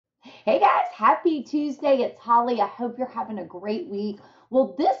Hey guys, happy Tuesday. It's Holly. I hope you're having a great week.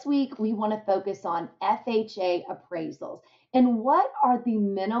 Well, this week we want to focus on FHA appraisals and what are the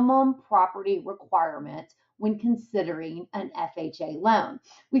minimum property requirements when considering an FHA loan.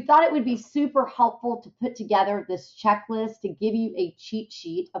 We thought it would be super helpful to put together this checklist to give you a cheat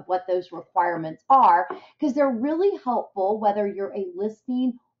sheet of what those requirements are because they're really helpful whether you're a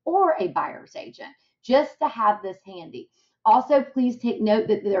listing or a buyer's agent, just to have this handy. Also, please take note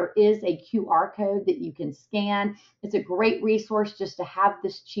that there is a QR code that you can scan. It's a great resource just to have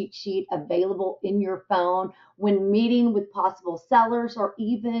this cheat sheet available in your phone when meeting with possible sellers or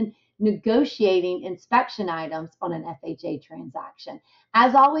even negotiating inspection items on an FHA transaction.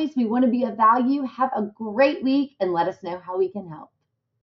 As always, we want to be of value. Have a great week and let us know how we can help.